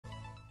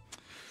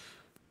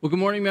Well, good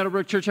morning,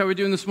 Meadowbrook Church. How are we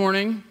doing this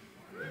morning?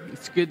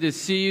 It's good to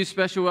see you.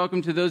 Special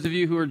welcome to those of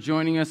you who are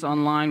joining us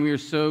online. We are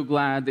so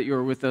glad that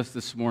you're with us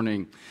this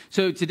morning.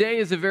 So today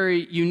is a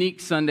very unique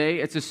Sunday.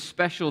 It's a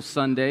special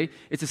Sunday.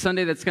 It's a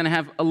Sunday that's going to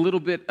have a little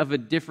bit of a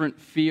different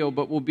feel,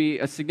 but will be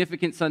a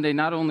significant Sunday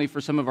not only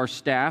for some of our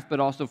staff, but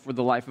also for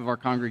the life of our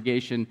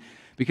congregation,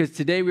 because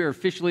today we are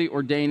officially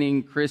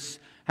ordaining Kris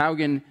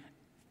Haugen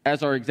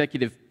as our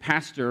executive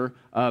pastor,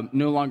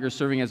 no longer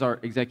serving as our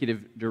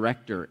executive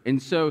director.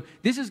 And so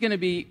this is going to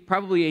be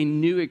probably a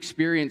new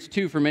experience,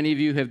 too, for many of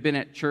you who have been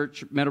at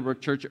church, Meadowbrook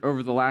Church,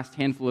 over the last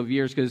handful of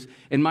years, because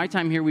in my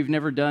time here, we've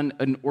never done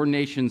an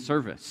ordination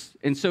service.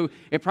 And so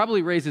it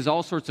probably raises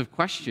all sorts of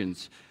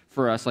questions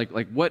for us, like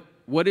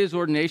what is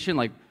ordination?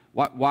 Like,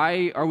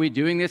 why are we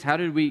doing this? How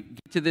did we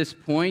get to this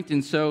point?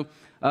 And so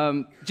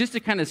just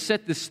to kind of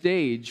set the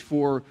stage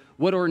for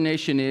what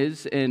ordination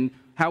is and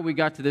how we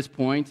got to this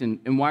point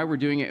and why we're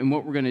doing it and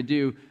what we're going to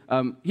do,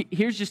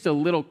 here's just a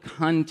little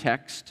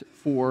context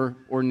for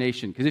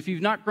ordination. Because if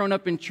you've not grown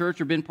up in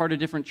church or been part of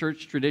different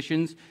church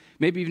traditions,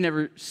 maybe you've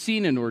never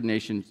seen an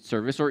ordination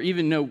service or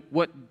even know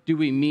what do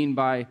we mean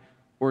by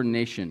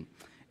ordination.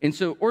 And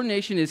so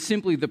ordination is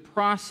simply the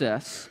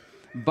process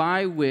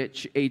by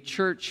which a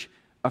church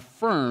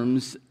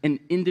affirms an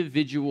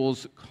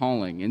individual's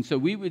calling. And so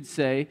we would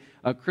say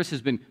Kris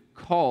has been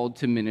called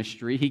to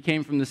ministry. He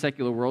came from the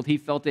secular world. He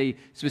felt a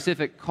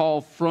specific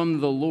call from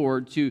the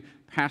Lord to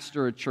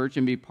pastor a church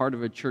and be part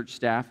of a church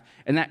staff.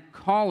 And that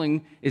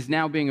calling is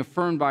now being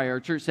affirmed by our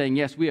church, saying,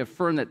 yes, we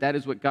affirm that that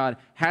is what God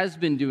has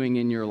been doing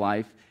in your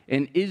life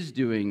and is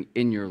doing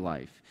in your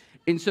life.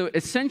 And so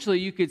essentially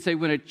you could say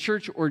when a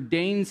church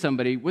ordains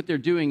somebody, what they're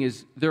doing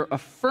is they're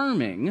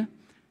affirming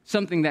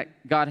something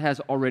that God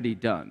has already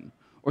done,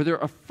 or they're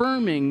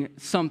affirming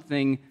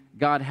something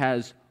God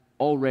has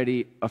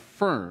already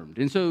affirmed.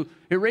 And so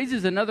it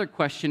raises another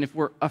question. If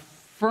we're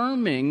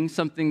affirming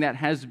something that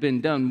has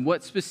been done,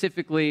 what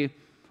specifically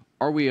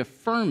are we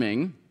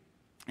affirming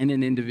in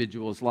an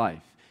individual's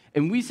life?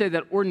 And we say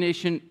that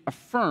ordination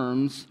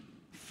affirms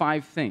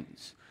 5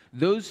 things.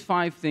 Those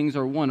 5 things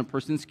are: 1, a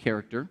person's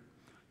character;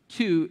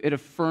 2, it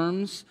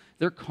affirms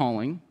their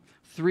calling;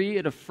 3,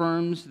 it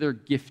affirms their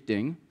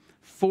gifting;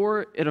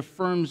 4, it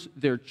affirms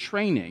their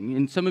training.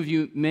 And some of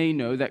you may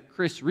know that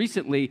Kris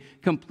recently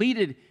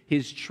completed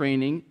his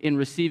training in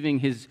receiving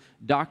his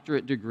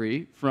doctorate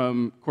degree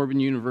from Corbin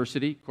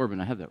University.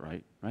 Corbin, I have that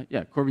right?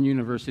 Yeah, Corbin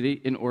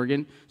University in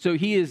Oregon. So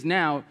he is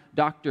now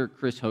Dr.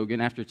 Kris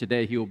Haugen. After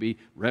today, he will be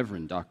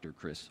Reverend Dr.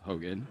 Kris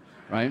Haugen,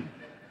 right?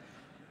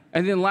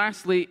 And then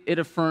lastly, it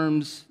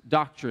affirms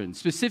doctrine,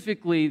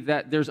 specifically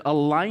that there's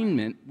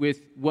alignment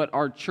with what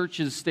our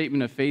church's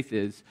statement of faith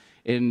is,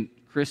 and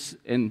Kris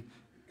and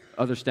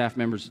other staff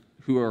members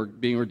who are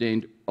being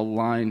ordained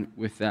align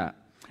with that.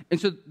 And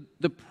so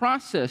the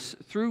process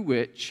through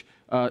which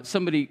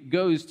somebody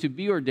goes to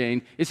be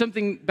ordained is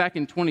something back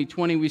in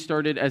 2020 we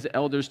started as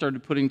elders,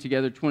 started putting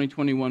together.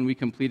 2021 we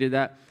completed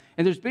that.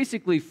 And there's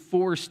basically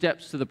 4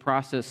 steps to the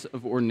process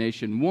of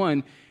ordination.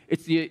 1,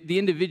 it's the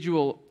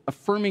individual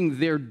affirming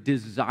their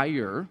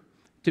desire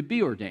to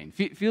be ordained,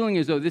 feeling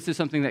as though this is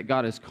something that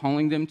God is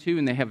calling them to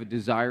and they have a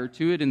desire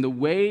to it. And the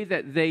way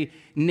that they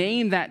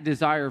name that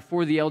desire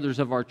for the elders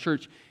of our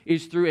church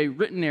is through a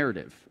written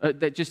narrative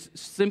that just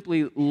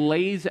simply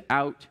lays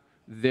out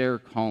their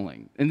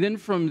calling. And then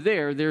from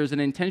there, there's an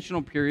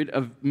intentional period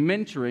of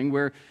mentoring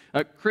where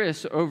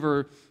Kris,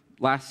 over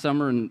last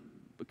summer and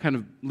kind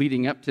of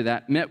leading up to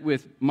that, met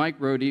with Mike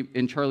Rohde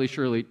and Charlie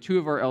Shirley, 2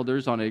 of our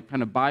elders, on a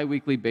kind of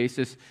bi-weekly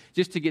basis,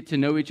 just to get to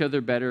know each other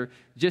better,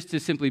 just to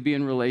simply be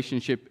in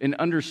relationship and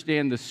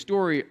understand the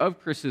story of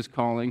Kris's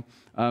calling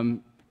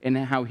and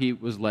how he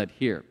was led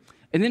here.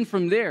 And then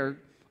from there,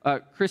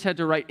 Kris had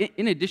to write,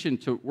 in addition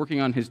to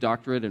working on his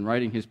doctorate and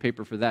writing his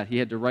paper for that, he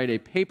had to write a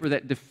paper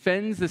that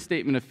defends the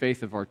statement of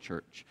faith of our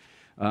church.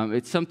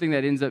 It's something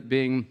that ends up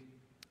being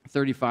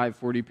 35,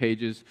 40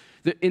 pages.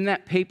 In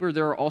that paper,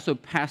 there are also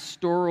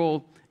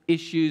pastoral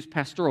issues,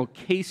 pastoral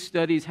case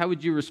studies. How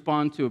would you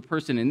respond to a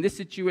person in this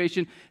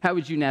situation? How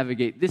would you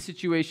navigate this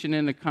situation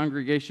in a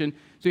congregation?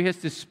 So he has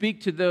to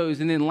speak to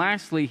those. And then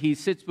lastly, he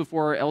sits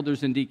before our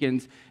elders and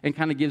deacons and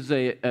kind of gives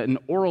an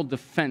oral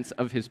defense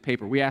of his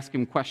paper. We ask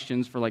him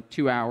questions for like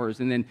 2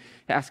 hours and then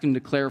ask him to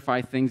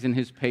clarify things in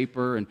his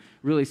paper and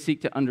really seek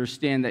to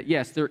understand that,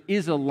 yes, there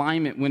is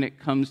alignment when it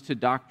comes to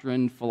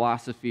doctrine,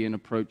 philosophy, and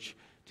approach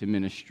to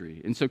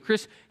ministry. And so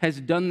Kris has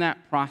done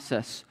that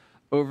process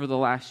over the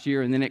last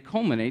year, and then it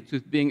culminates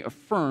with being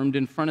affirmed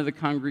in front of the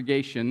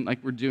congregation like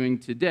we're doing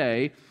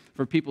today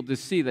for people to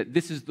see that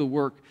this is the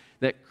work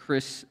that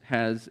Kris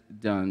has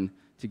done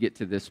to get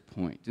to this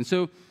point. And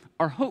so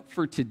our hope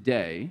for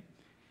today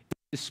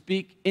is to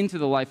speak into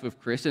the life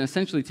of Kris and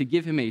essentially to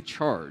give him a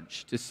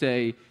charge, to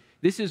say,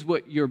 this is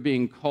what you're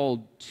being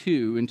called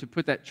to, and to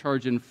put that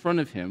charge in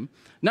front of him,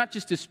 not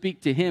just to speak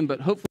to him,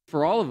 but hopefully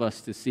for all of us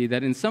to see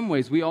that in some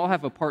ways we all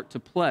have a part to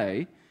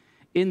play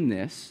in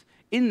this,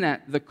 in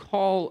that the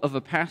call of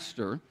a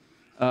pastor,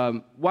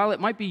 while it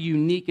might be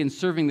unique in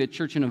serving the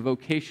church in a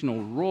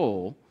vocational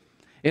role,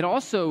 It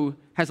also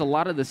has a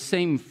lot of the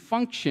same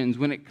functions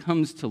when it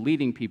comes to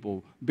leading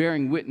people,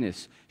 bearing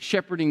witness,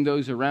 shepherding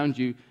those around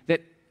you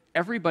that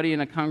everybody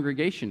in a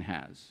congregation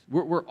has.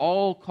 We're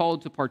all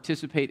called to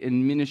participate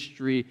in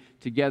ministry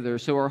together.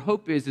 So our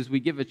hope is, as we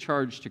give a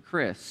charge to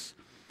Kris,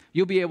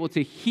 you'll be able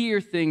to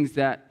hear things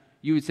that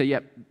you would say,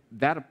 yep,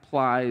 that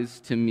applies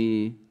to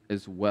me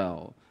as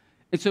well.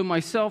 And so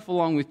myself,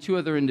 along with two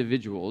other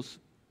individuals,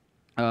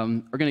 are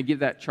going to give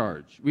that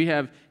charge. We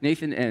have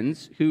Nathan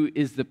Ensz, who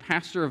is the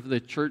pastor of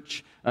the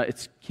church.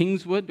 It's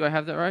Kingswood. Do I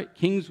have that right?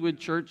 Kingswood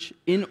Church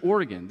in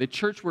Oregon, the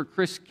church where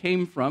Kris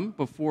came from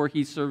before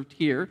he served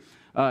here.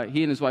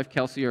 He and his wife,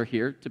 Kelsey, are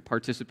here to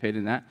participate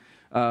in that.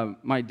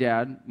 My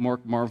dad,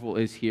 Mark Marvel,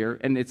 is here.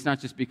 And it's not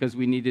just because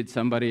we needed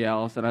somebody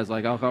else, and I was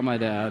like, I'll call my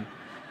dad.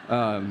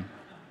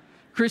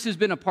 Kris has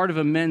been a part of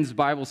a men's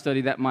Bible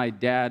study that my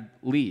dad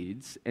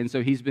leads, and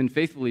so he's been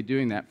faithfully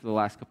doing that for the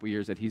last couple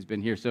years that he's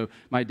been here. So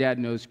my dad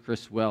knows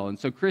Kris well. And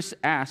so Kris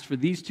asked for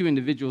these two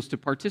individuals to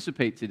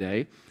participate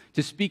today,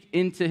 to speak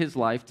into his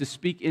life, to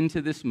speak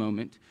into this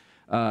moment,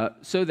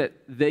 so that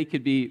they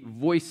could be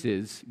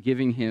voices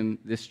giving him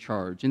this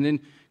charge. And then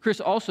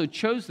Kris also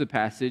chose the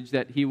passage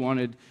that he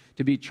wanted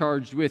to be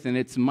charged with, and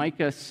it's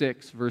Micah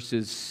 6,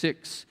 verses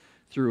 6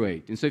 through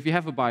 8. And so if you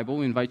have a Bible,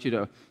 we invite you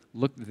to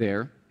look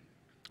there.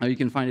 You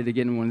can find it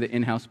again in one of the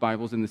in-house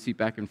Bibles in the seat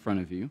back in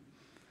front of you.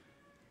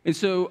 And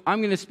so I'm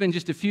going to spend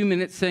just a few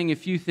minutes saying a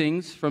few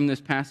things from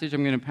this passage.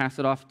 I'm going to pass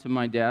it off to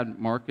my dad,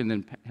 Mark, and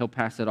then he'll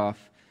pass it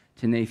off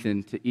to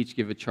Nathan to each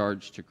give a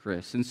charge to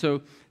Kris. And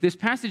so this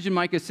passage in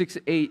Micah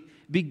 6:8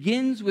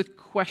 begins with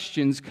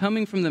questions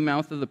coming from the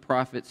mouth of the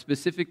prophet,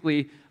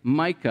 specifically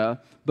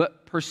Micah,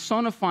 but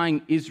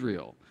personifying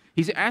Israel.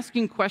 He's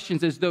asking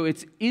questions as though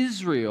it's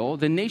Israel,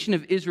 the nation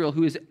of Israel,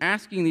 who is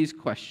asking these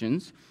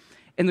questions.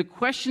 And the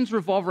questions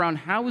revolve around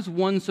how is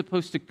one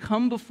supposed to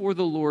come before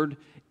the Lord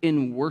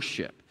in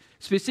worship,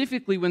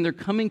 specifically when they're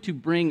coming to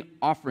bring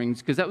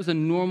offerings, because that was a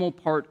normal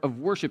part of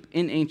worship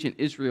in ancient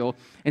Israel.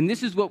 And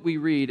this is what we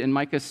read in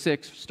Micah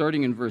 6,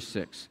 starting in verse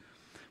 6.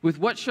 With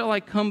what shall I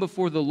come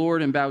before the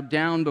Lord and bow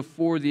down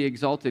before the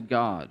exalted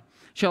God?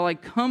 Shall I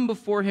come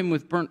before him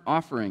with burnt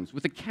offerings,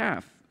 with a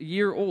calf a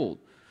year old?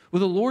 Will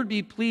the Lord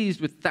be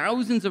pleased with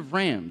thousands of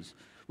rams,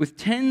 with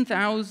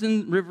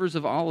 10,000 rivers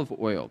of olive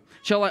oil?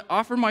 Shall I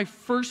offer my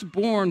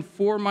firstborn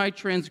for my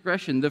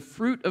transgression, the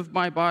fruit of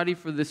my body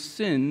for the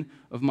sin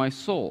of my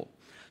soul?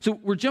 So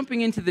we're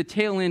jumping into the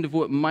tail end of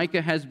what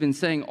Micah has been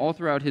saying all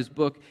throughout his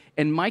book,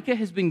 and Micah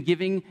has been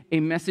giving a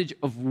message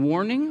of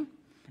warning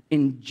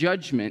and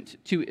judgment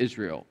to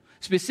Israel,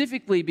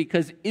 specifically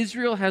because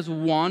Israel has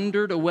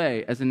wandered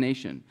away as a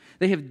nation.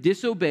 They have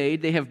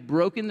disobeyed, they have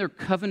broken their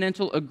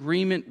covenantal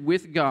agreement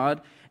with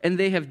God, and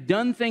they have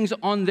done things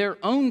on their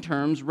own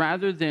terms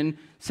rather than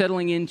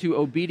settling into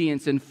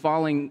obedience and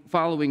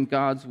following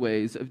God's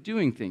ways of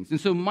doing things. And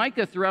so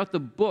Micah, throughout the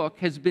book,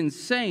 has been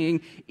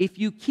saying, if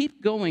you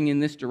keep going in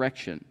this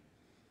direction,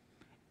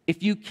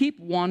 if you keep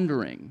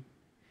wandering,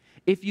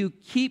 if you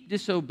keep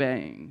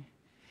disobeying,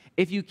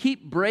 if you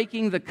keep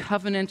breaking the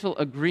covenantal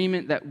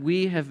agreement that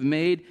we have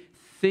made,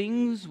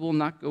 things will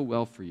not go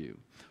well for you.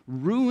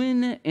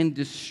 Ruin and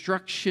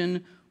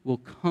destruction will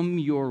come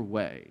your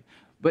way.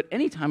 But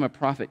anytime a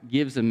prophet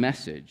gives a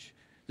message,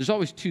 there's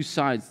always two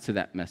sides to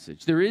that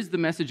message. There is the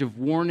message of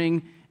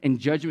warning and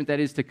judgment that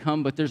is to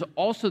come, but there's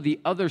also the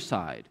other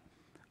side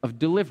of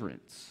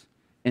deliverance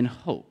and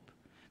hope.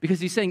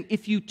 Because he's saying,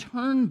 if you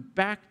turn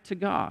back to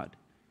God,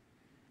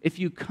 if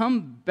you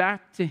come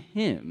back to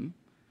him,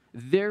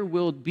 there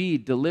will be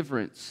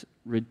deliverance,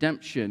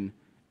 redemption,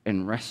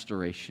 and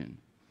restoration.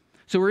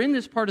 So we're in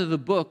this part of the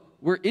book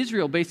where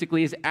Israel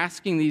basically is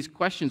asking these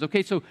questions.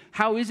 Okay, so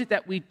how is it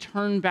that we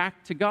turn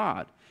back to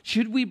God?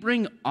 Should we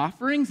bring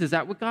offerings? Is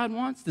that what God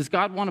wants? Does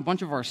God want a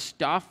bunch of our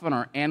stuff and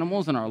our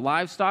animals and our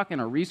livestock and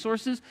our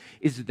resources?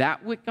 Is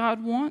that what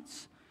God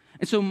wants?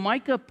 And so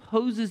Micah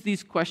poses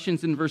these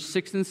questions in verse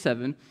 6 and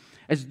 7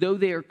 as though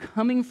they are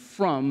coming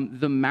from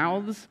the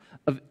mouths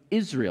of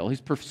Israel.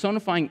 He's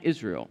personifying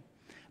Israel.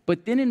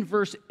 But then in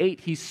verse 8,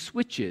 he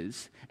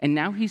switches, and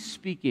now he's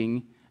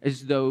speaking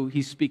as though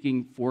he's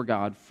speaking for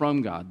God,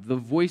 from God, the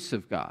voice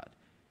of God.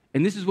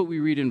 And this is what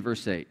we read in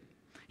verse 8.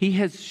 He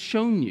has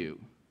shown you,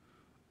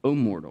 O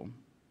mortal.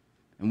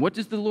 And what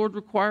does the Lord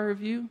require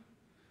of you?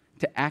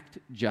 To act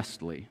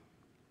justly,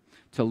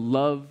 to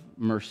love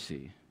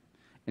mercy,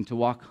 and to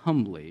walk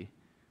humbly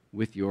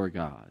with your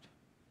God.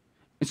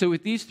 And so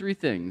with these three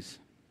things,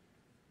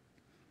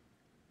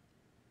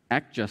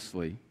 act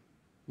justly,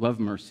 love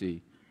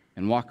mercy,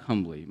 and walk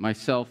humbly,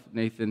 myself,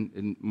 Nathan,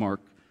 and Mark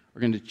are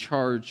going to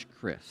charge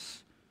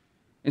Kris.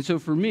 And so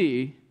for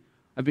me,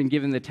 I've been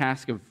given the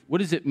task of what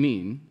does it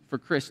mean for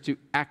Kris to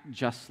act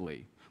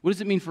justly? What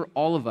does it mean for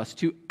all of us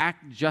to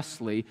act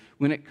justly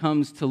when it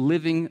comes to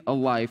living a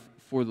life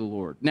for the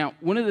Lord? Now,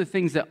 one of the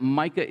things that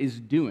Micah is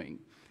doing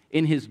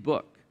in his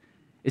book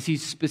is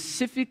he's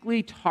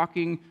specifically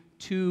talking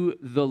to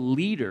the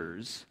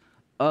leaders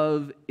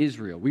of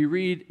Israel. We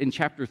read in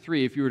chapter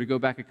 3, if you were to go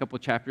back a couple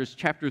chapters,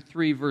 chapter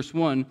 3, verse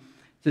 1,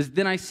 It says,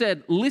 then I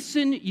said,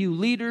 listen, you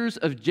leaders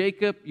of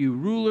Jacob, you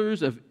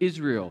rulers of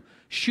Israel.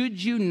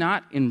 Should you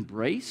not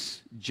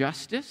embrace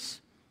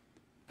justice?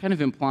 Kind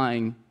of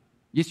implying,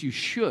 yes, you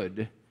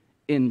should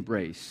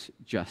embrace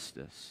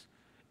justice.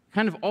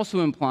 Kind of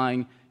also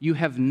implying you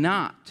have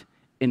not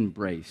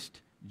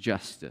embraced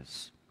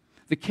justice.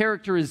 The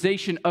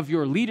characterization of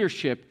your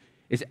leadership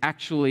is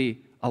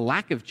actually a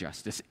lack of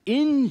justice,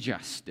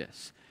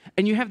 injustice.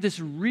 And you have this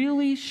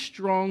really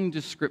strong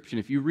description.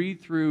 If you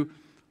read through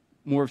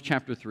more of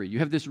chapter 3, you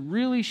have this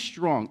really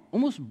strong,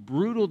 almost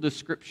brutal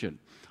description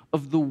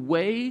of the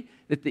way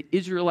that the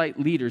Israelite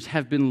leaders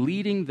have been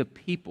leading the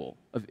people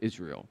of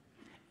Israel.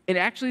 And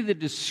actually, the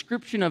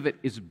description of it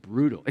is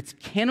brutal. It's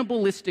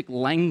cannibalistic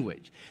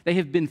language. They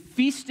have been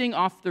feasting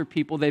off their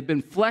people. They've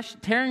been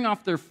tearing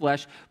off their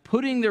flesh,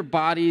 putting their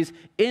bodies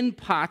in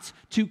pots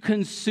to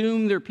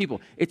consume their people.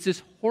 It's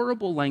this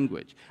horrible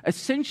language.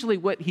 Essentially,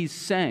 what he's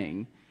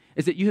saying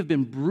is that you have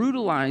been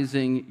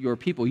brutalizing your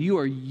people. You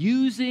are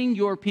using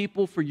your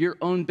people for your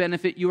own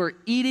benefit. You are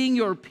eating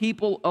your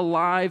people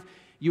alive.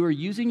 You are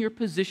using your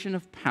position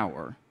of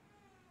power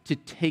to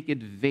take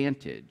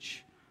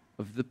advantage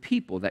of the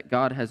people that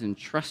God has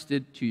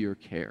entrusted to your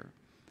care.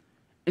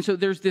 And so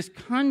there's this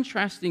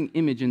contrasting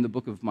image in the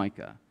book of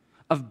Micah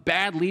of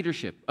bad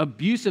leadership,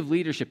 abusive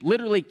leadership,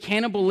 literally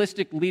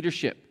cannibalistic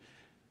leadership,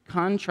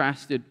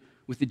 contrasted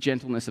with the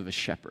gentleness of a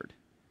shepherd.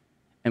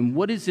 And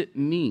what does it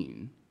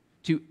mean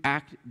to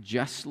act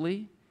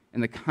justly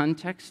in the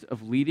context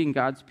of leading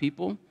God's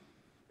people?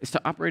 Is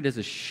to operate as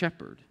a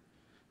shepherd,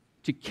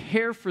 to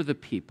care for the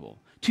people,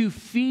 to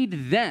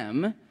feed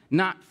them,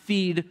 not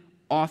feed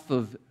off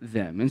of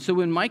them. And so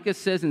when Micah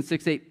says in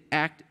 6:8,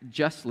 act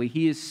justly,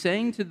 he is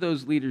saying to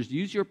those leaders,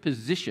 use your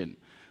position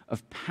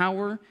of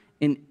power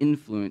and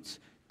influence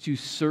to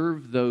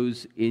serve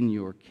those in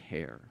your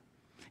care.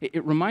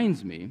 It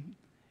reminds me,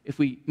 if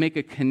we make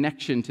a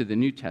connection to the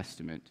New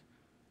Testament,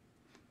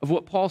 of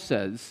what Paul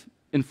says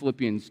in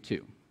Philippians 2.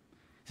 He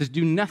says,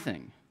 do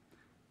nothing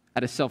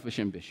out of selfish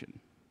ambition.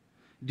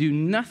 Do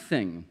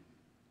nothing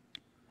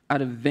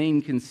out of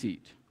vain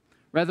conceit.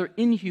 Rather,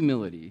 in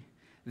humility,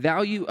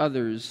 value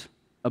others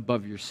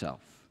above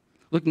yourself.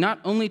 Look not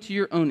only to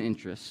your own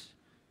interests,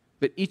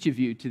 but each of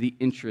you to the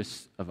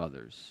interests of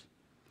others.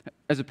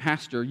 As a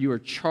pastor, you are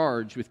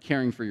charged with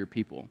caring for your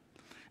people.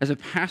 As a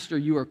pastor,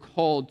 you are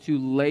called to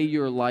lay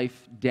your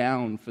life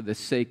down for the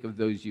sake of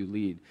those you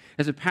lead.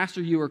 As a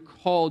pastor, you are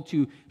called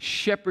to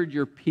shepherd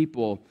your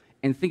people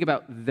and think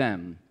about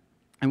them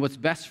and what's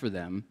best for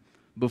them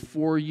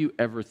before you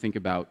ever think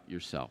about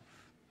yourself.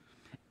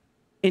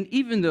 And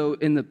even though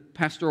in the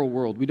pastoral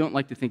world, we don't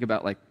like to think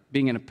about like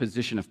being in a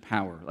position of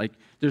power. Like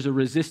there's a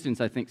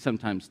resistance, I think,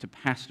 sometimes to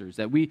pastors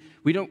that we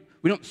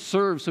don't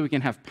serve so we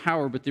can have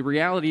power. But the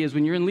reality is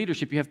when you're in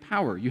leadership, you have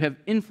power, you have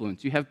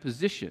influence, you have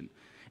position.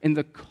 And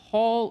the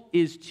call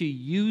is to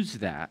use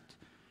that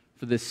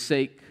for the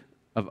sake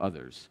of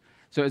others.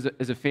 So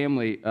as a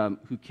family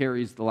who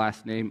carries the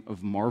last name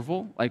of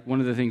Marvel, like one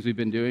of the things we've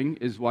been doing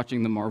is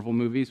watching the Marvel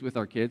movies with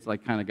our kids,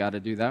 like kind of got to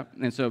do that.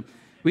 And so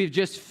we've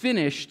just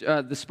finished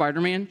the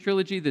Spider-Man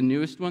trilogy, the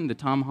newest one, the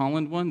Tom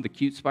Holland one, the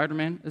cute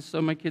Spider-Man, as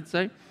so my kids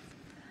say.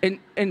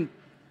 And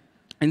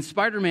in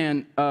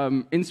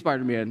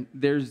Spider-Man,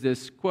 there's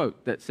this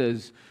quote that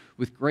says,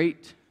 with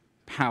great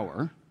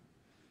power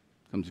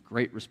comes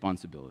great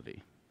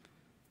responsibility.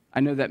 I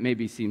know that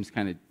maybe seems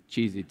kind of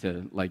cheesy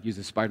to like use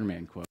a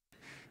Spider-Man quote,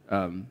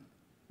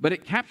 but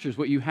it captures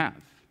what you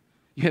have.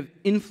 You have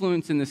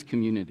influence in this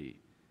community,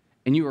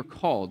 and you are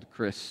called,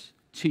 Kris,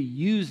 to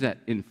use that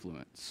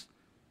influence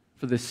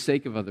for the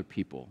sake of other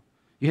people.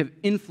 You have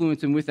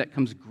influence, and with that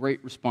comes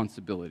great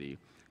responsibility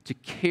to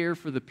care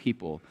for the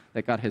people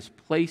that God has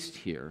placed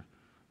here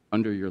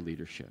under your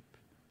leadership.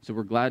 So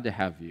we're glad to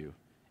have you,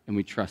 and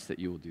we trust that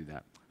you will do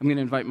that. I'm going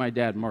to invite my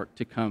dad, Mark,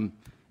 to come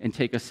and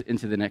take us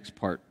into the next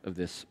part of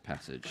this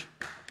passage.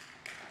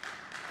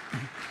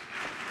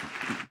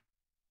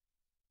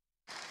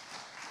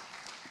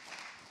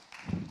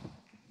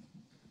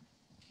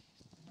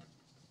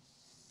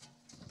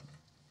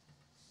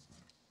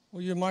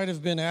 Well, you might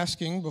have been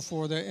asking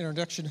before the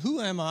introduction,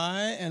 who am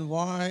I and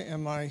why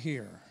am I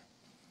here?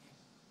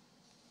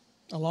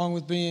 Along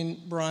with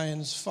being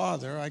Bryan's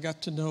father, I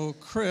got to know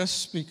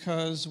Kris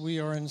because we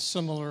are in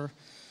similar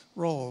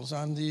roles.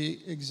 I'm the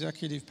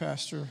executive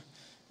pastor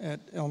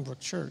at Meadowbrook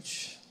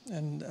Church.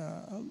 And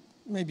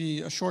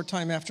maybe a short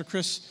time after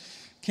Kris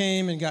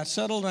came and got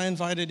settled, I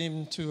invited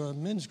him to a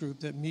men's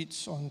group that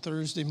meets on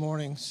Thursday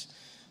mornings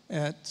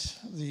at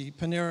the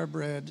Panera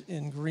Bread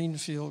in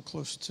Greenfield,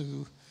 close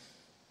to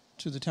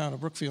the town of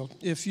Brookfield.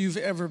 If you've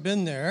ever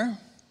been there,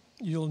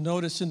 you'll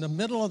notice in the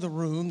middle of the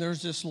room,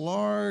 there's this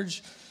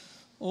large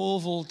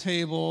oval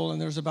table,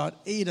 and there's about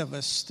 8 of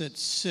us that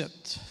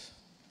sit.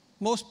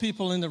 Most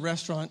people in the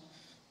restaurant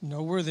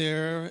know we're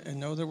there and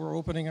know that we're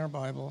opening our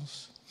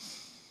Bibles.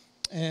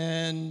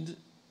 And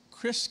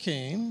Kris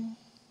came,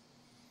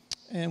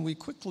 and we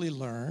quickly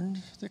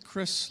learned that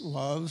Kris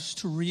loves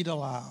to read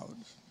aloud.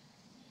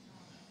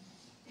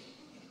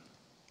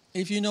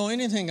 If you know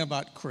anything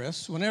about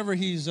Kris, whenever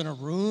he's in a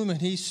room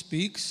and he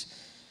speaks,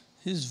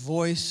 his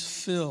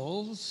voice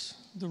fills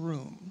the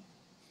room.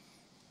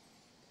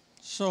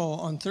 So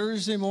on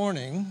Thursday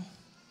morning,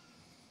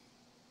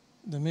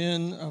 the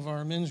men of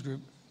our men's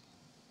group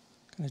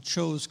kind of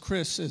chose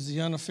Kris as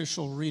the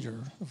unofficial reader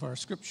of our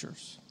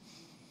scriptures.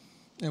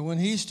 And when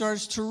he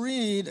starts to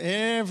read,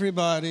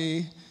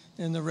 everybody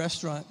in the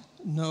restaurant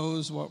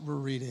knows what we're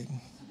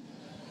reading.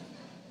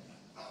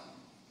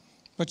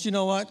 But you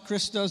know what?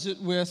 Kris does it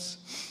with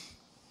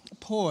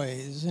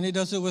poise, and he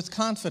does it with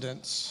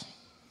confidence.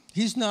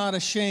 He's not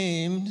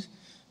ashamed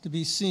to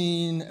be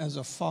seen as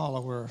a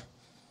follower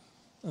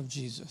of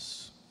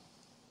Jesus.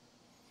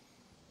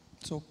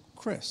 So,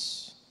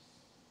 Kris,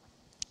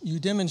 you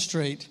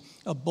demonstrate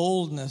a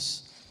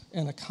boldness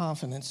and a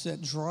confidence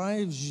that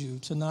drives you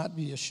to not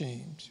be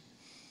ashamed.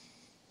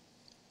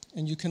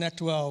 And you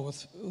connect well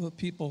with the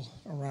people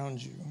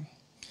around you.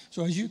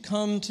 So as you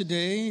come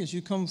today, as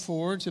you come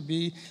forward to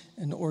be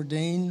an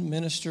ordained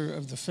minister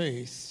of the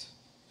faith,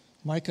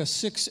 Micah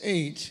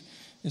 6:8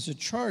 is a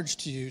charge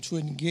to you to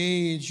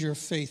engage your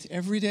faith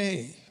every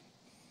day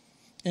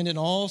and in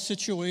all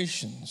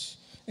situations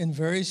in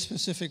very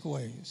specific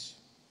ways.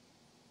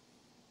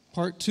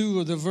 Part 2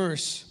 of the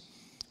verse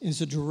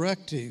is a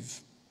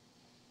directive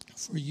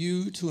for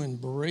you to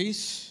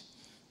embrace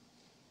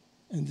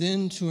and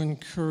then to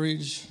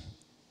encourage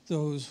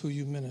those who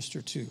you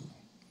minister to.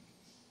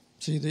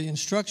 See, the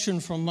instruction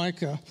from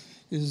Micah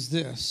is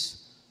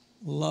this: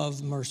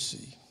 love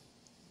mercy.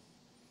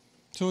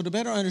 So to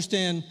better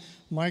understand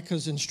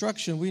Micah's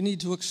instruction, we need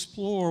to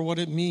explore what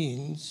it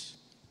means,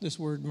 this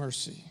word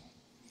mercy.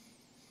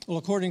 Well,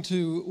 according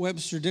to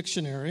Webster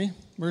Dictionary,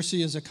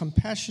 mercy is a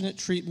compassionate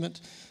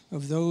treatment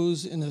of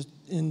those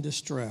in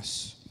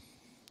distress,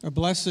 a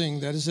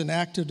blessing that is an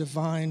act of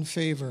divine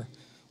favor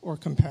or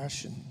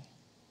compassion.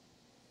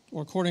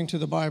 Or according to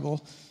the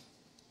Bible,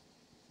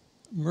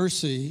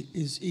 mercy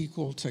is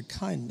equal to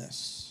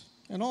kindness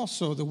and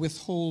also the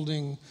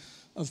withholding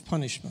of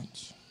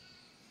punishment.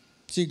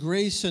 See,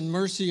 grace and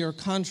mercy are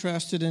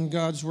contrasted in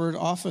God's word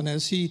often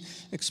as he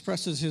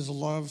expresses his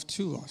love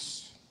to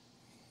us.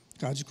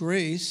 God's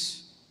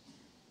grace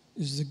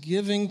is the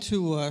giving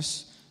to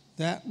us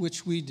that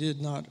which we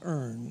did not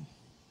earn,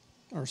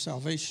 our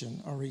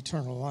salvation, our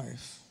eternal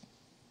life.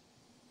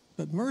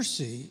 But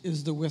mercy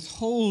is the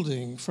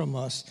withholding from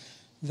us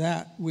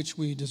that which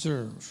we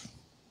deserve,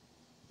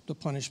 the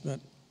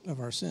punishment of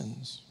our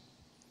sins.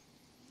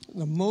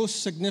 The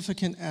most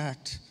significant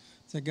act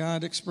that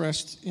God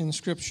expressed in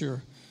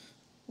Scripture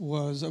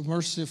was a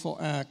merciful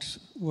act,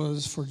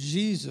 was for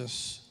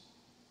Jesus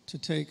to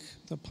take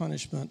the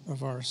punishment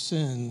of our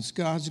sins.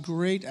 God's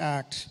great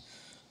act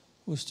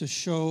was to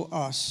show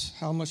us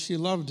how much he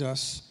loved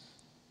us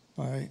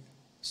by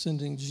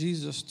sending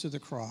Jesus to the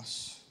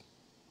cross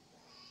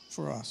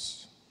for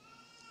us.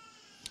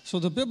 So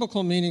the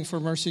biblical meaning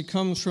for mercy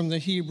comes from the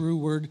Hebrew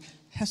word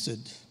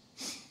hesed,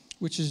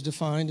 which is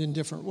defined in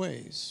different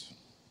ways.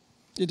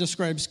 It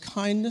describes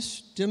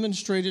kindness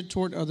demonstrated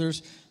toward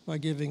others by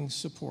giving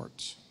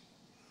support.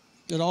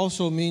 It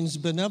also means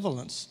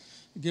benevolence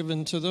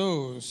given to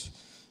those,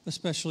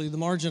 especially the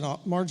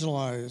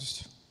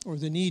marginalized or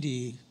the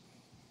needy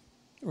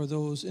or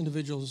those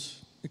individuals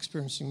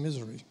experiencing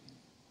misery.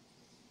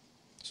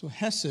 So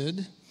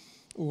hesed,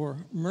 or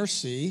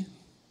mercy,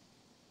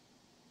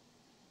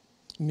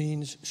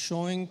 means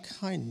showing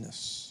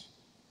kindness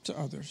to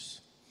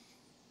others.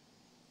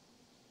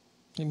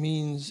 It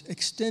means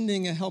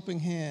extending a helping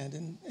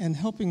hand and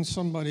helping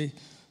somebody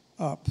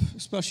up,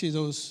 especially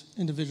those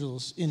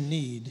individuals in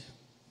need.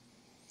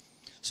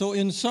 So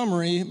in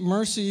summary,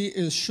 mercy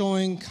is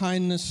showing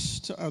kindness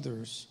to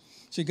others.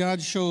 See,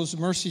 God shows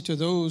mercy to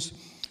those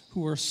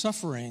who are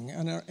suffering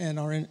and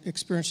are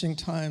experiencing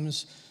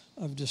times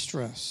of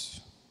distress.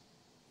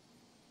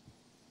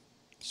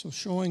 So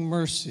showing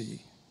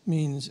mercy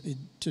means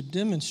to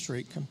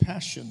demonstrate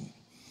compassion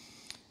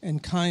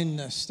and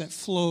kindness that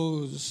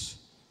flows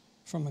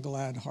from a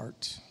glad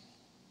heart.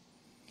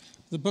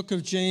 The book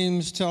of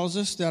James tells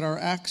us that our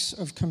acts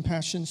of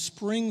compassion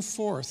spring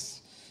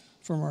forth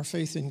from our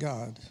faith in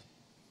God.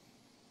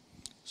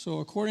 So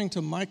according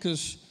to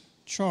Micah's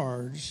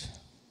charge,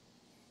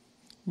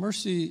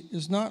 mercy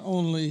is not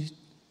only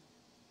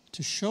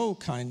to show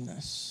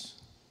kindness,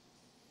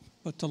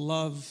 but to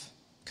love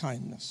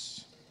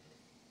kindness.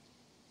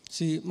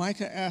 See,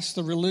 Micah asked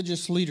the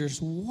religious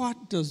leaders,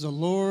 what does the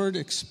Lord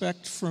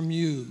expect from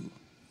you?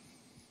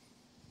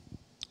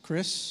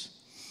 Kris,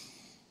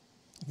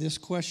 this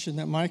question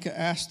that Micah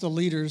asked the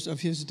leaders of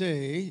his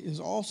day is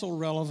also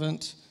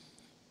relevant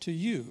to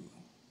you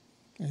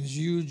as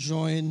you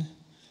join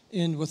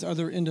in with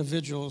other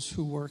individuals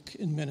who work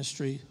in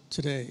ministry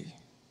today.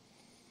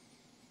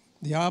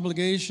 The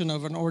obligation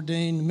of an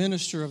ordained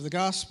minister of the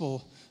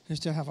gospel is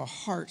to have a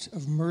heart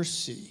of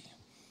mercy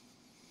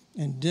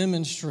and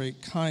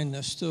demonstrate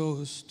kindness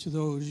to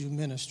those you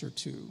minister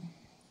to.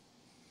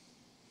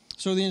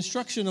 So the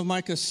instruction of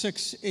Micah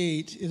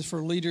 6:8 is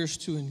for leaders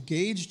to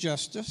engage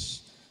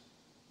justice,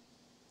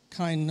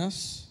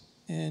 kindness,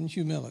 and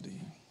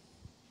humility.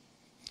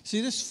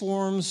 See, this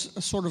forms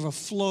a sort of a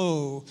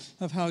flow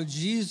of how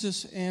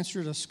Jesus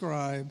answered a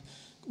scribe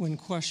when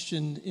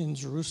questioned in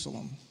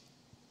Jerusalem.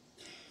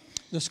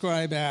 The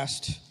scribe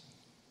asked,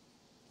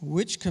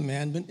 "Which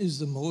commandment is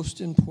the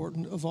most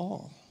important of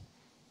all?"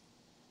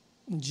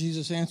 And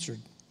Jesus answered,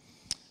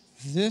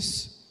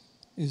 "This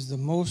is the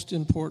most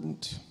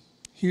important.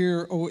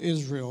 Hear, O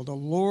Israel, the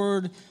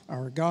Lord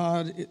our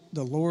God,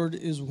 the Lord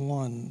is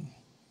one.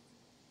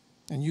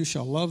 And you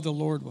shall love the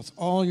Lord with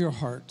all your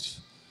heart,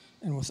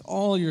 and with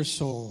all your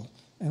soul,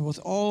 and with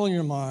all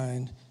your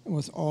mind, and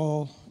with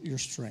all your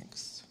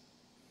strength.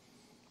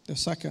 The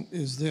second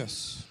is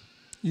this: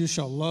 you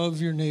shall love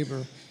your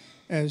neighbor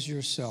as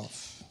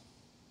yourself.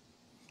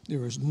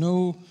 There is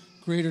no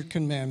greater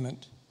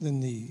commandment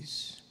than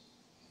these."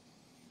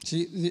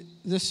 See,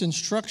 this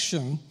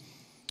instruction,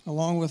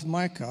 along with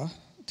Micah,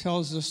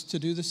 tells us to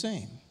do the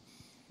same,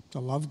 to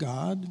love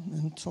God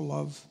and to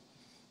love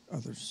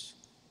others.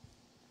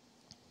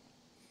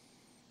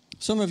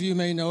 Some of you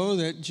may know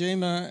that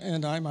Jema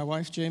and I, my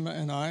wife Jema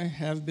and I,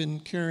 have been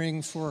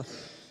caring for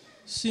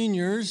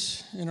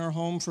seniors in our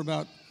home for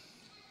about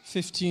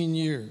 15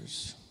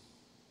 years.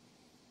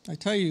 I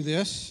tell you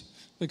this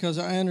because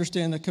I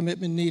understand the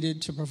commitment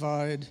needed to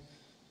provide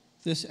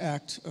this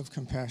act of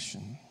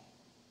compassion.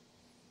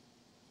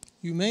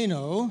 You may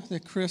know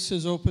that Kris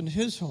has opened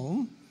his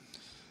home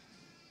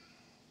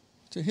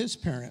to his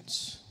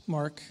parents,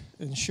 Mark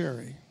and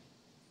Sherry.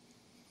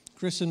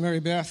 Kris and Mary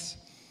Beth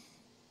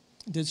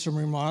did some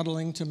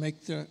remodeling to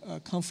make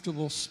a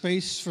comfortable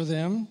space for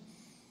them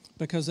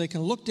because they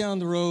can look down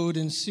the road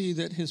and see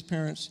that his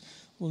parents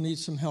will need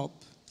some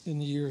help in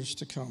the years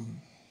to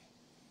come.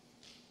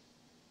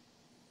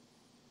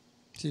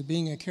 See,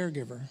 being a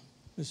caregiver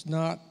is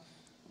not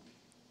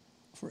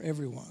for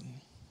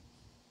everyone.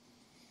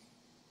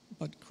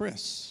 But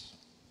Kris,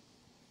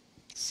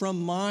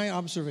 from my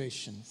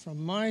observation,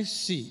 from my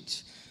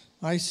seat,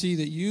 I see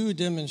that you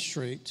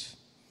demonstrate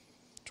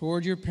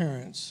toward your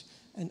parents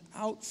an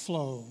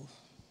outflow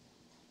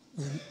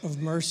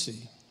of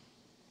mercy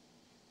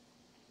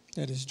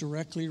that is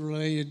directly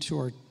related to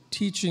our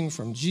teaching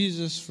from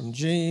Jesus, from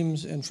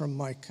James, and from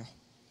Micah.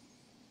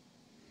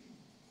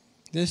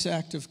 This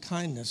act of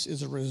kindness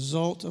is a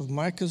result of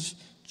Micah's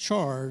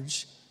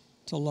charge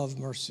to love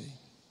mercy.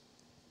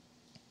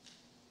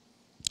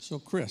 So,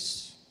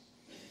 Kris,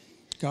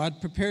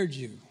 God prepared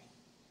you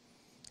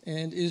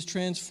and is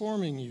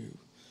transforming you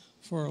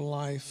for a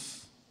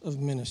life of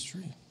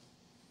ministry.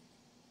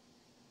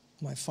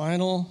 My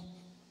final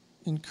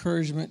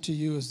encouragement to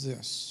you is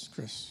this,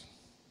 Kris.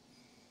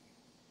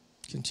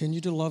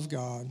 Continue to love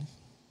God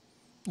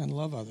and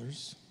love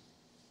others.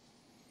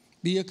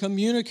 Be a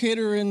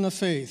communicator in the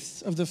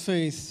faith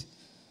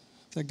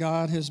that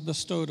God has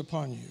bestowed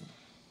upon you.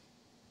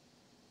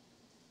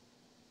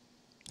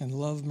 And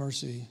love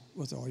mercy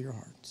with all your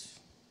hearts.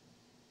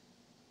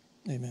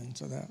 Amen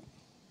to that.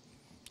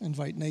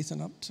 Invite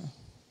Nathan up to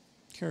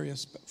carry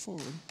us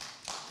forward.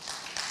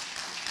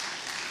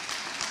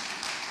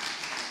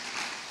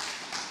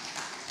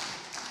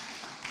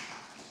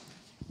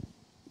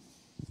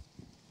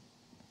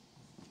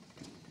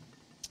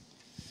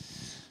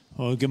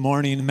 Well, good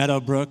morning,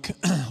 Meadowbrook.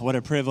 What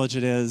a privilege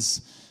it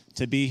is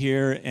to be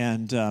here,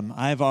 and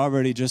I've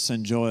already just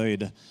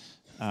enjoyed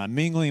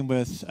mingling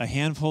with a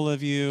handful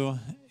of you,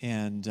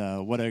 and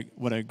what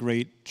a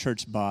great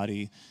church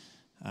body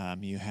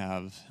you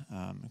have.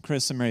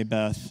 Kris and Mary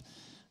Beth,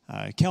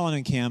 Kellen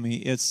and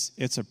Cammie,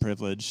 it's a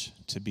privilege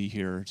to be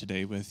here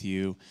today with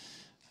you.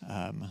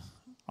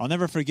 I'll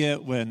never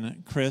forget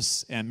when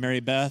Kris and Mary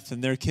Beth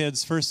and their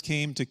kids first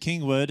came to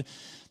Kingwood,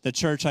 the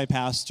church I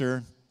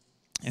pastor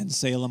in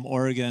Salem,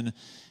 Oregon,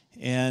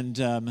 and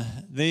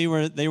they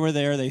were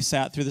there. They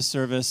sat through the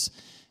service,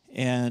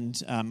 and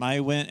I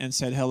went and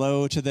said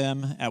hello to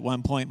them. At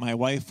one point, my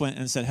wife went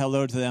and said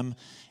hello to them,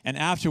 and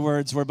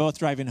afterwards, we're both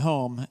driving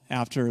home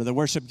after the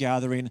worship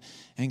gathering,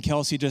 and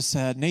Kelsey just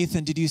said,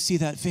 "Nathan, did you see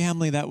that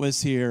family that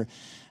was here?"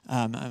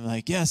 I'm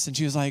like, "Yes," and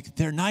she was like,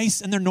 "They're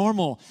nice and they're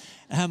normal."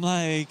 And I'm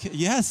like,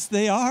 "Yes,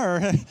 they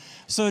are."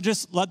 So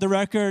just let the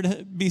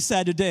record be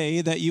said today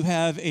that you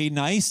have a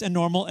nice and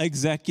normal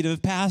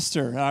executive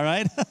pastor, all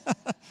right?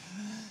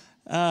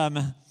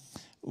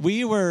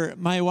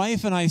 My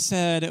wife and I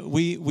said,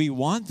 we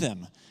want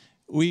them.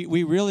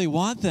 We really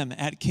want them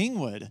at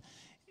Kingwood.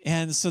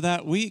 And so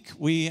that week,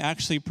 we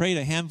actually prayed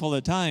a handful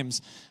of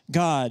times,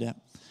 "God,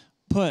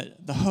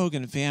 put the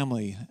Haugen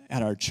family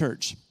at our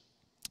church."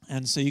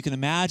 And so you can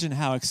imagine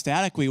how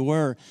ecstatic we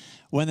were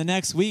when the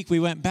next week we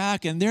went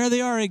back, and there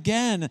they are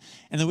again,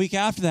 and the week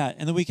after that,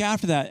 and the week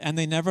after that, and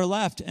they never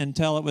left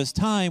until it was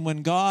time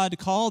when God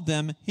called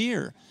them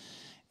here.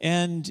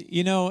 And,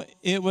 you know,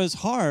 it was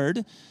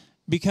hard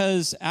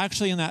because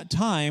actually in that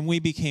time we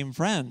became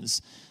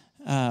friends.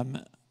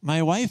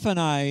 My wife and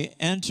I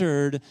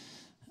entered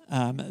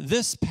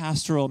this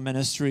pastoral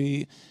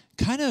ministry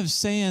kind of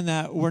saying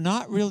that we're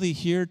not really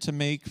here to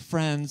make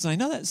friends. And I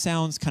know that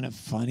sounds kind of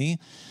funny.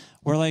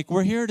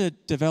 We're here to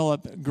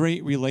develop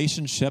great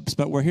relationships,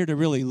 but we're here to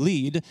really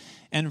lead.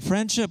 And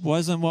friendship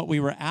wasn't what we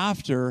were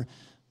after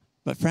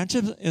But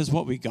friendship is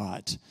what we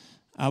got.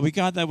 We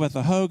got that with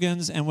the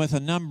Haugens and with a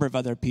number of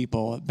other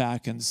people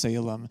back in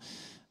Salem.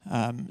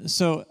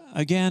 So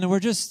again, we're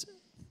just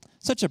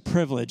such a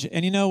privilege.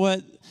 And you know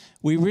what?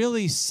 We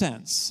really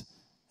sense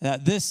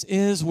that this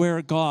is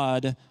where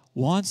God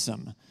wants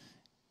them.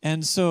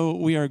 And so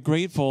we are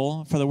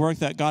grateful for the work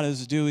that God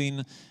is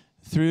doing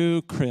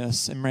through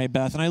Kris and Mary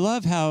Beth. And I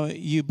love how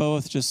you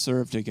both just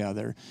serve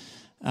together.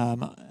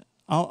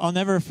 I'll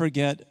never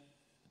forget,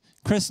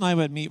 Kris and I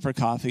would meet for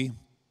coffee.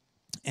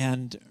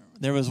 And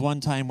there was one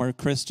time where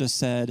Kris just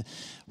said,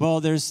 well,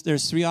 there's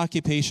 3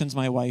 occupations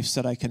my wife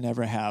said I can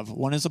never have.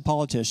 One is a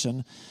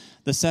politician,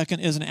 the second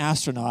is an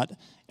astronaut,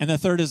 and the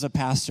third is a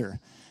pastor.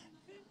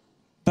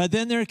 But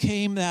then there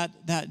came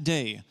that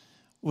day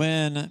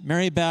when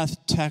Mary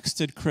Beth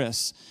texted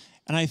Kris,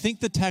 and I think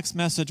the text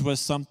message was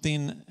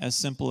something as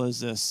simple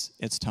as this: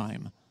 it's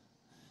time.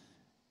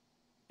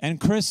 And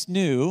Kris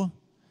knew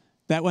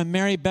that when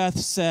Mary Beth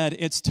said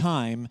it's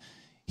time,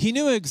 he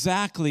knew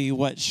exactly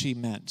what she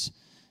meant.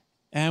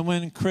 And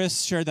when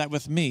Kris shared that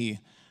with me,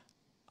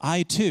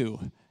 I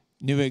too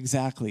knew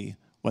exactly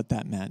what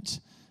that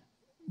meant.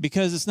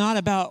 Because it's not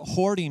about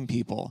hoarding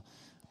people,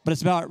 but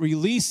it's about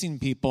releasing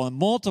people and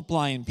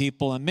multiplying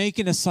people and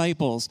making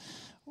disciples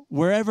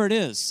wherever it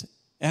is.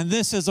 And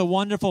this is a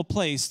wonderful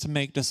place to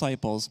make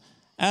disciples,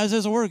 as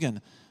is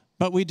Oregon.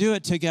 But we do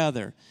it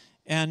together.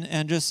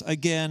 And just,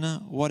 again,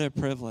 what a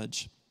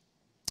privilege.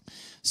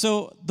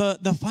 So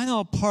the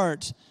final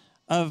part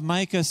of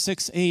Micah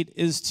 6:8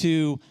 is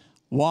to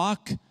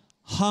walk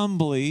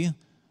humbly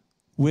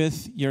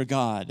with your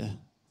God.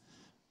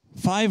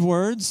 5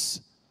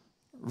 words,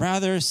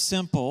 rather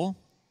simple.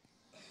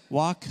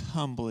 Walk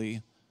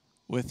humbly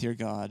with your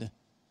God.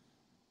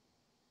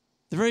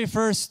 The very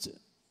first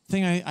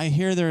thing I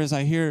hear there is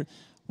I hear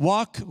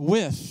walk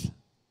with.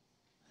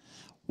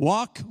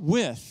 Walk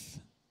with.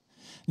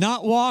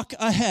 Not walk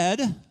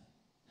ahead,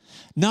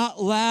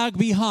 not lag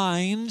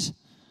behind,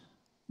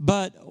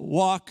 but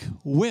walk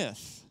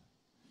with.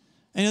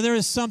 And there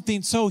is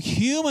something so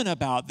human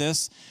about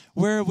this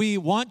where we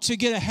want to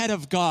get ahead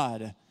of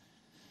God.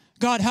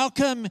 God, how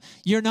come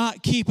you're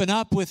not keeping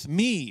up with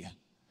me?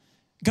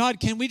 God,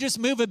 can we just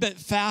move a bit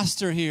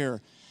faster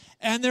here?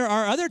 And there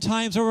are other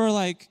times where we're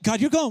like,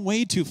 God, you're going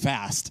way too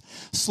fast.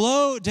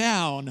 Slow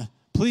down,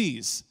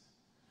 please.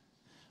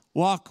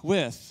 Walk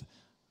with.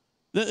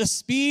 The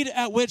speed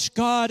at which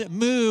God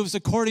moves,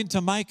 according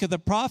to Micah the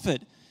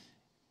prophet,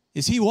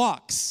 is he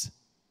walks.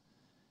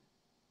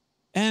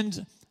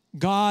 And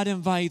God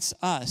invites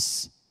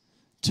us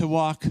to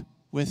walk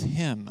with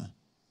him.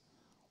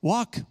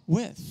 Walk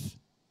with.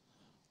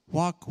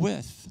 Walk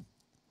with.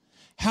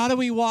 How do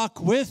we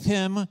walk with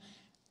him?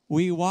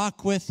 We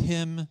walk with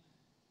him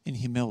in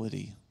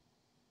humility.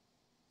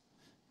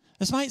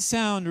 This might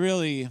sound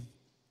really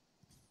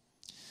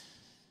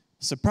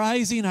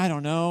surprising, I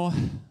don't know.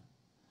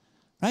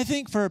 But I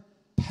think for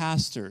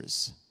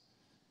pastors,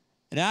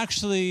 it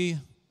actually,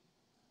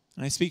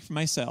 and I speak for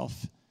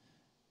myself,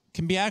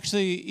 can be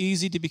actually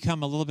easy to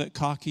become a little bit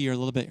cocky or a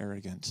little bit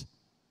arrogant.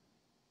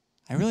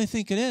 I really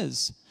think it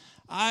is.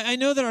 I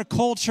know that our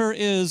culture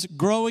is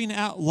growing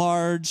at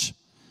large,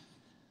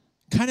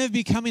 kind of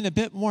becoming a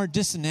bit more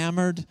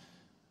disenamored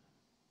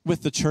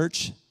with the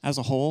church as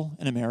a whole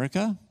in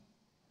America.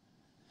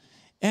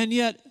 And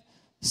yet,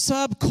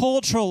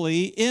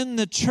 subculturally in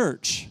the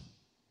church,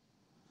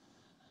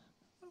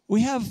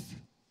 we have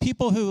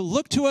people who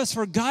look to us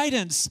for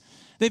guidance.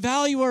 They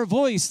value our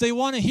voice. They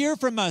want to hear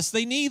from us.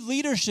 They need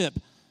leadership.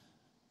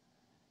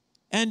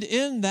 And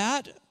in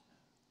that,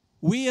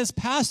 we as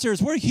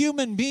pastors, we're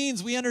human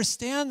beings. We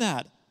understand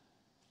that.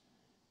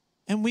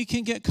 And we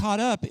can get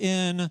caught up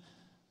in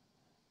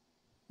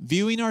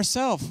viewing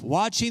ourselves,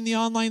 watching the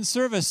online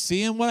service,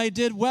 seeing what I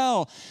did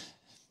well.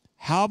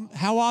 How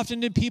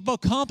often did people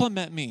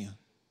compliment me?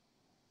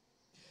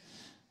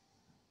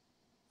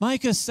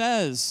 Micah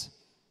says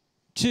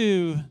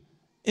to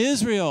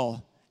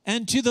Israel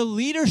and to the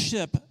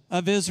leadership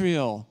of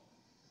Israel,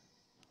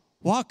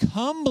 walk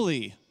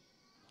humbly,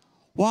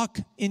 walk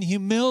in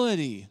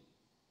humility,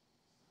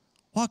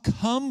 walk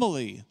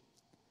humbly.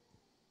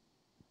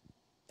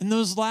 In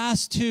those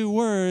last 2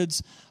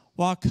 words,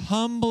 walk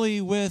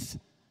humbly with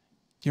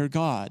your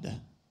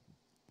God.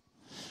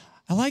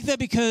 I like that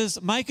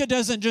because Micah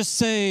doesn't just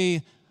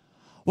say,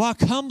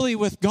 walk humbly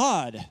with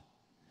God.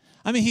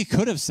 I mean, he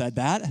could have said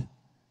that,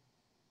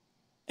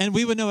 and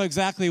we would know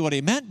exactly what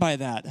he meant by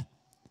that.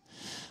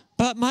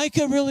 But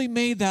Micah really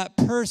made that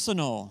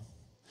personal.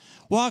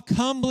 Walk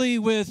humbly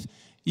with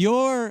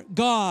your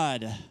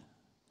God.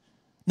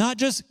 Not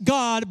just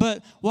God,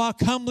 but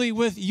walk humbly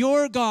with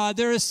your God.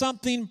 There is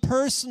something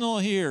personal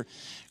here.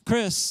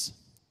 Kris,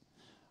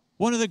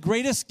 one of the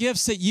greatest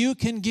gifts that you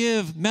can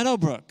give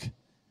Meadowbrook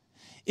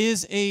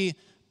is a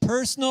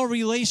personal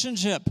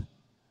relationship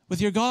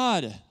with your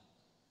God.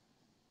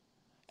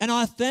 An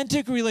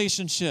authentic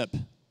relationship.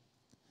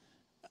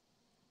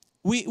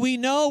 We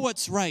know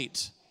what's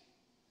right.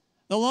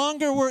 The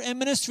longer we're in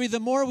ministry, the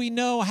more we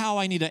know how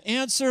I need to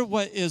answer,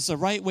 what is the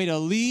right way to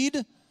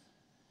lead.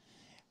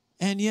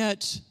 And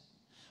yet,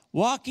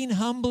 Walking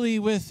humbly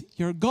with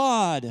your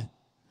God.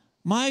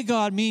 My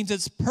God means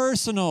it's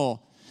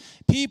personal.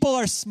 People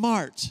are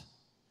smart.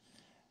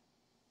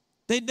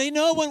 They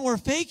know when we're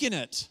faking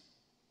it.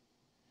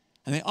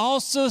 And they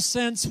also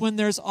sense when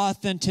there's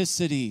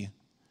authenticity.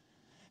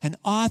 And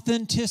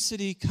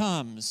authenticity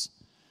comes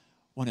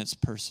when it's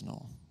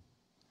personal.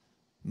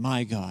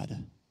 My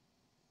God,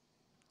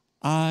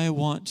 I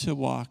want to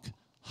walk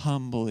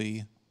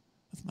humbly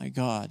with my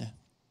God.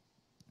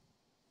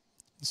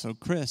 So,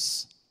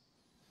 Kris,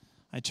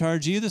 I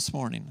charge you this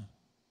morning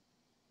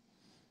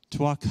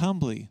to walk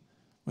humbly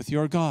with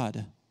your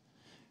God,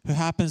 who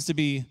happens to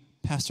be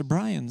Pastor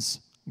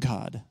Bryan's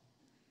God,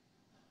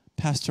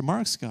 Pastor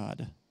Mark's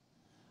God,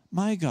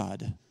 my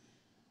God.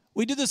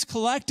 We do this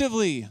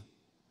collectively,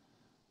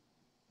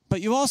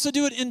 but you also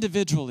do it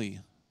individually.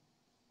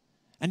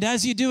 And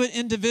as you do it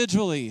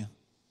individually,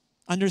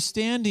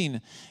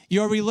 understanding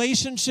your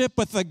relationship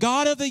with the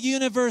God of the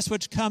universe,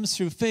 which comes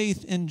through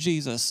faith in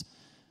Jesus,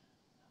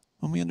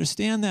 when we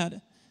understand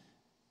that,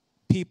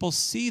 people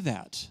see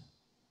that.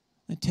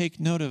 They take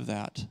note of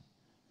that.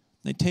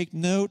 They take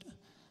note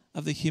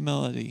of the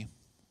humility.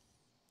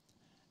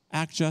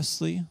 Act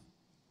justly,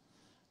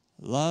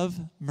 love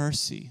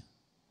mercy,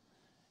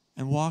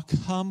 and walk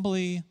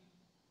humbly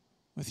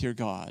with your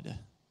God.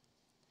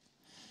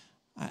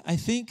 I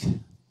think,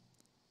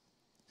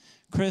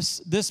 Kris,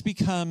 this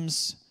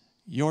becomes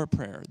your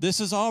prayer. This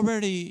is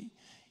already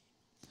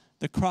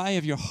the cry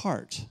of your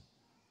heart,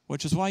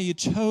 which is why you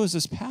chose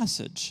this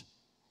passage.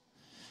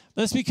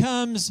 This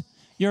becomes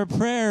your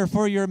prayer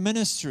for your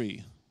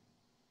ministry.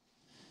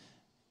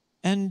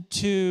 And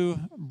to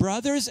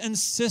brothers and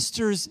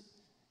sisters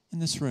in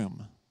this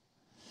room,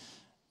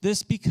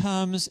 this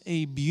becomes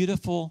a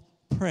beautiful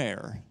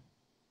prayer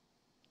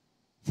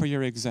for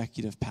your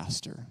executive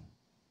pastor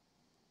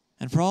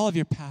and for all of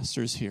your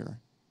pastors here.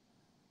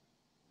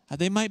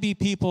 They might be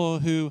people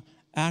who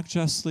act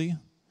justly,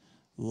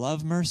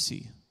 love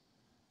mercy,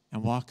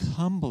 and walk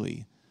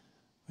humbly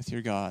with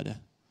your God.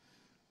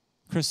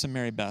 Kris and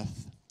Mary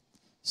Beth,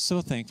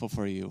 so thankful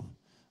for you.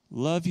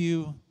 Love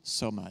you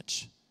so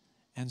much.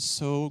 And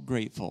so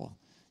grateful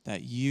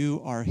that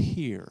you are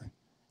here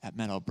at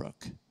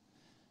Meadowbrook.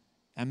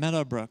 At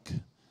Meadowbrook,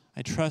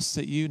 I trust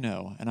that you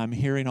know, and I'm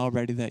hearing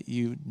already that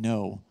you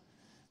know,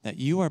 that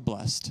you are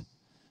blessed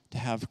to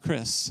have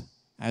Kris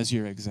as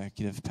your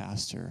executive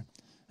pastor.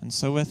 And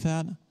so with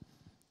that, I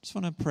just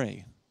want to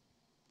pray.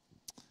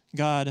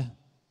 God,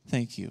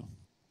 thank you.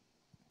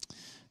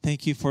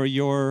 Thank you for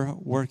your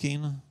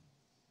working,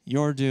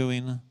 your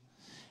doing,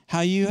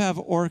 how you have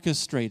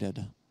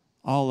orchestrated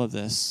all of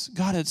this.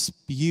 God, it's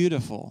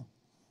beautiful.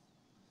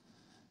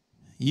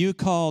 You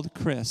called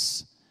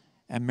Kris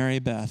and Mary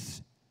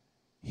Beth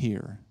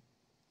here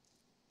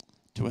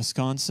to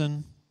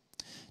Wisconsin,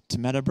 to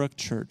Meadowbrook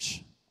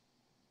Church.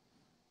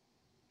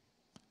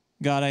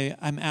 God,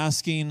 I'm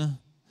asking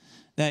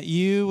that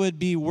you would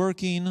be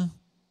working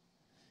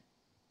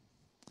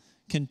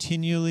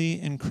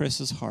continually in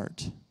Kris's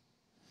heart.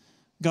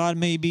 God,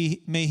 may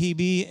he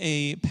be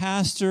a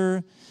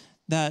pastor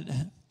that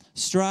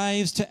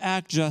strives to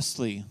act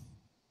justly,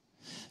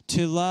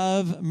 to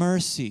love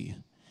mercy,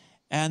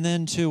 and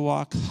then to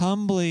walk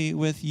humbly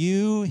with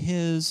you,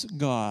 his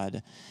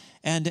God.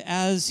 And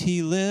as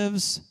he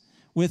lives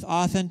with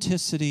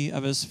authenticity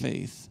of his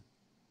faith,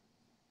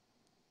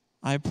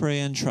 I pray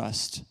and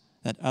trust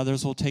that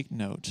others will take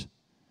note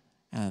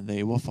and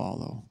they will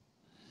follow.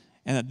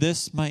 And that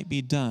this might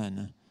be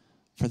done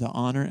for the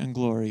honor and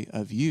glory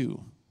of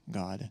you,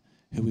 God,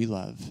 who we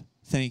love.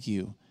 Thank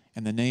you.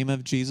 In the name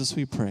of Jesus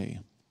we pray.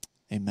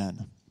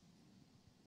 Amen.